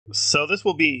So this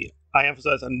will be, I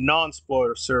emphasize, a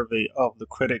non-spoiler survey of the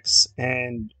critics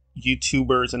and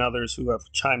YouTubers and others who have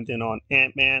chimed in on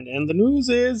Ant-Man. And the news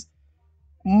is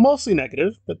mostly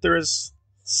negative, but there is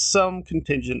some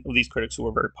contingent of these critics who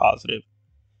are very positive.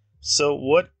 So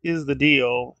what is the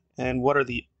deal and what are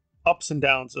the ups and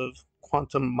downs of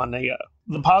Quantamania?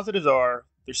 The positives are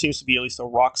there seems to be at least a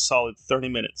rock solid 30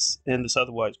 minutes in this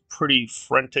otherwise pretty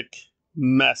frantic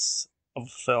mess of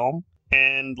film.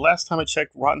 And last time I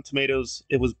checked Rotten Tomatoes,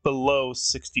 it was below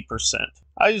 60%.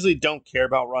 I usually don't care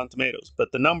about Rotten Tomatoes,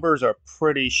 but the numbers are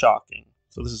pretty shocking.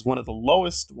 So this is one of the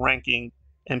lowest ranking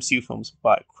MCU films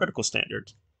by critical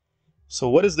standards. So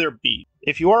what is their beat?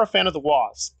 If you are a fan of The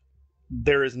Wasp,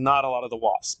 there is not a lot of The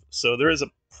Wasp. So there is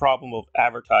a problem of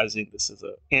advertising this as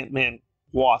a Ant-Man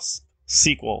Wasp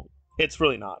sequel. It's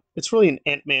really not. It's really an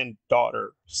Ant-Man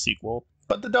daughter sequel.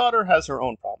 But the daughter has her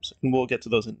own problems, and we'll get to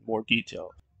those in more detail.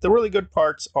 The really good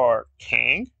parts are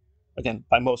Kang, again,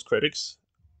 by most critics.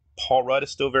 Paul Rudd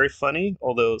is still very funny,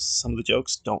 although some of the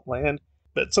jokes don't land.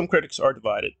 But some critics are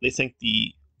divided. They think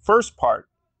the first part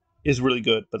is really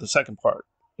good, but the second part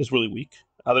is really weak.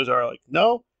 Others are like,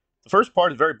 no, the first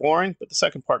part is very boring, but the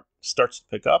second part starts to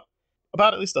pick up.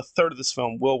 About at least a third of this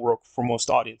film will work for most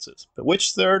audiences. But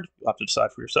which third? You'll have to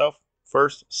decide for yourself.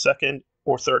 First, second,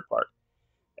 or third part.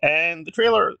 And the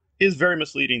trailer is very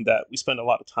misleading that we spend a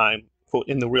lot of time, quote,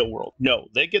 in the real world. No,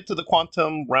 they get to the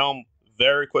quantum realm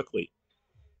very quickly.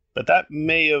 But that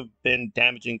may have been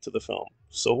damaging to the film.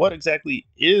 So what exactly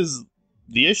is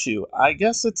the issue? I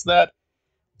guess it's that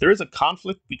there is a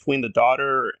conflict between the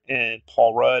daughter and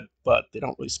Paul Rudd, but they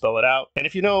don't really spell it out. And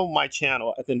if you know my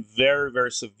channel, I've been very,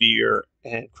 very severe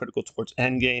and critical towards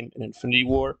Endgame and Infinity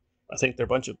War. I think they're a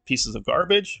bunch of pieces of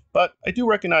garbage, but I do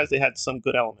recognize they had some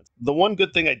good elements. The one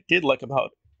good thing I did like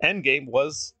about Endgame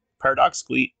was,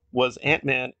 paradoxically, was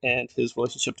Ant-Man and his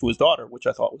relationship to his daughter, which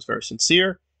I thought was very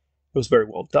sincere. It was very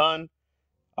well done.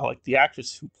 I liked the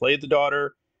actress who played the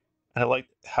daughter, and I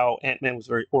liked how Ant-Man was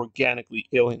very organically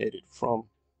alienated from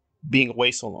being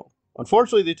away so long.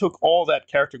 Unfortunately, they took all that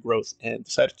character growth and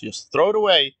decided to just throw it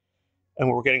away, and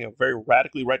we're getting a very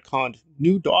radically retconned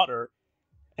new daughter,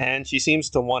 and she seems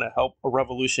to want to help a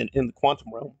revolution in the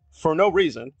quantum realm for no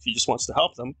reason. She just wants to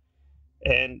help them.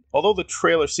 And although the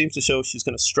trailer seems to show she's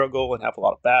going to struggle and have a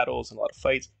lot of battles and a lot of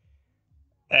fights,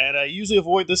 and I usually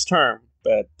avoid this term,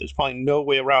 but there's probably no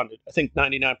way around it. I think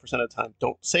 99% of the time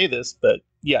don't say this, but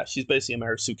yeah, she's basically a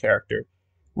Mary Sue character.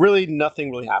 Really, nothing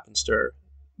really happens to her.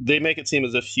 They make it seem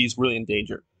as if she's really in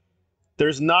danger.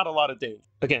 There's not a lot of danger.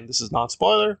 Again, this is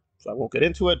non-spoiler, so I won't get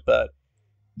into it, but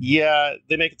yeah,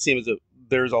 they make it seem as if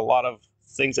there's a lot of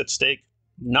things at stake.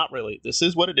 Not really. This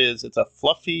is what it is. It's a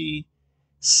fluffy,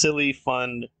 silly,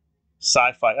 fun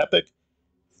sci-fi epic.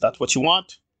 If that's what you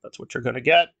want, that's what you're going to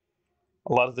get.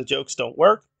 A lot of the jokes don't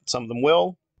work. Some of them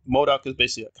will. MODOK is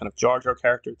basically a kind of Jar Jar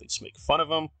character. They just make fun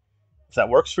of him. If that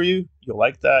works for you, you'll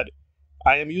like that.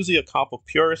 I am usually a comic book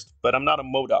purist, but I'm not a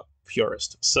MODOK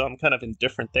purist, so I'm kind of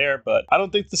indifferent there. But I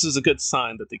don't think this is a good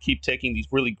sign that they keep taking these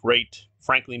really great,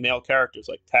 frankly, male characters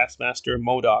like Taskmaster and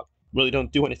MODOK, really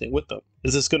don't do anything with them.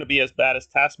 Is this going to be as bad as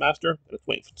Taskmaster? I'm going to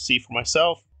wait to see for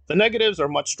myself. The negatives are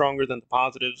much stronger than the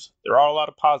positives. There are a lot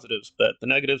of positives, but the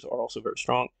negatives are also very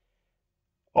strong.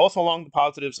 Also along the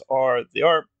positives are, they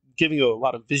are giving you a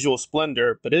lot of visual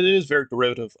splendor, but it is very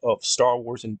derivative of Star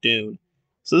Wars and Dune.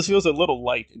 So this feels a little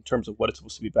light in terms of what it's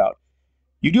supposed to be about.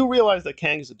 You do realize that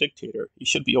Kang is a dictator. He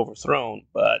should be overthrown,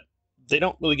 but they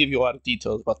don't really give you a lot of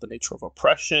details about the nature of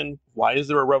oppression. Why is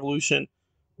there a revolution?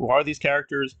 Who are these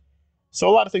characters? So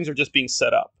a lot of things are just being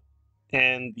set up.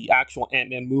 And the actual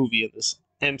Ant-Man movie of this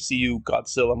MCU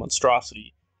Godzilla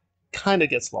monstrosity kind of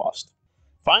gets lost.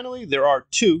 Finally, there are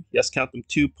two, yes, count them,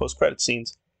 two post-credit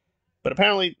scenes. But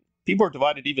apparently, people are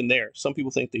divided even there. Some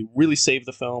people think they really save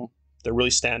the film. They're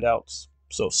really standouts.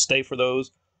 So stay for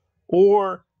those.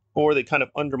 Or they kind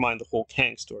of undermine the whole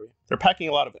Kang story. They're packing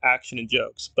a lot of action and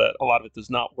jokes, but a lot of it does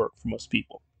not work for most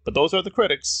people. But those are the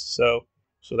critics, so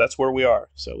that's where we are.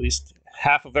 So at least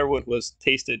half of everyone who has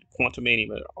tasted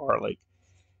Quantamania are like,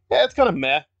 yeah, it's kind of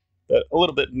meh, but a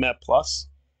little bit meh plus.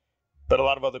 But a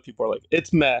lot of other people are like,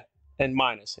 it's meh and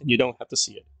minus, and you don't have to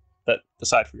see it. But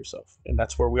decide for yourself. And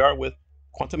that's where we are with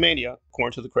Quantamania,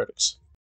 according to the critics.